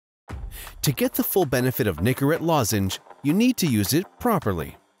To get the full benefit of Nicorette lozenge, you need to use it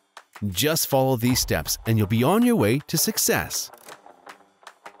properly. Just follow these steps and you'll be on your way to success.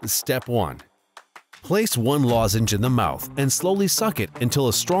 Step 1. Place one lozenge in the mouth and slowly suck it until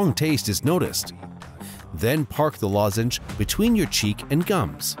a strong taste is noticed. Then park the lozenge between your cheek and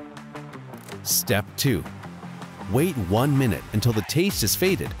gums. Step 2. Wait 1 minute until the taste is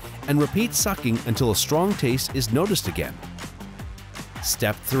faded and repeat sucking until a strong taste is noticed again.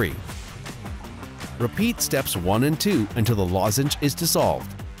 Step 3. Repeat steps 1 and 2 until the lozenge is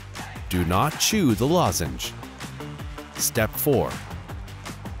dissolved. Do not chew the lozenge. Step 4.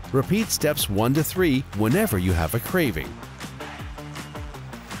 Repeat steps 1 to 3 whenever you have a craving.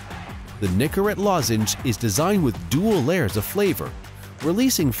 The Nicorette lozenge is designed with dual layers of flavor,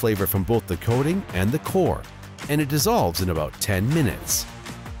 releasing flavor from both the coating and the core, and it dissolves in about 10 minutes.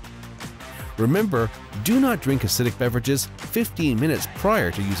 Remember, do not drink acidic beverages 15 minutes prior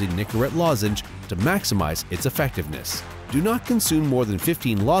to using Nicorette lozenge to maximize its effectiveness. Do not consume more than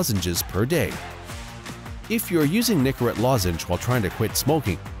 15 lozenges per day. If you are using Nicorette lozenge while trying to quit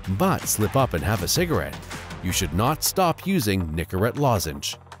smoking but slip up and have a cigarette, you should not stop using Nicorette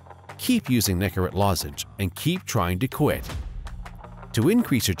lozenge. Keep using Nicorette lozenge and keep trying to quit. To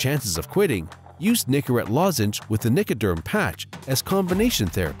increase your chances of quitting, use Nicorette lozenge with the Nicoderm patch as combination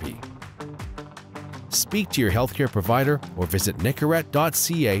therapy. Speak to your healthcare provider or visit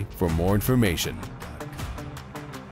nicorette.ca for more information.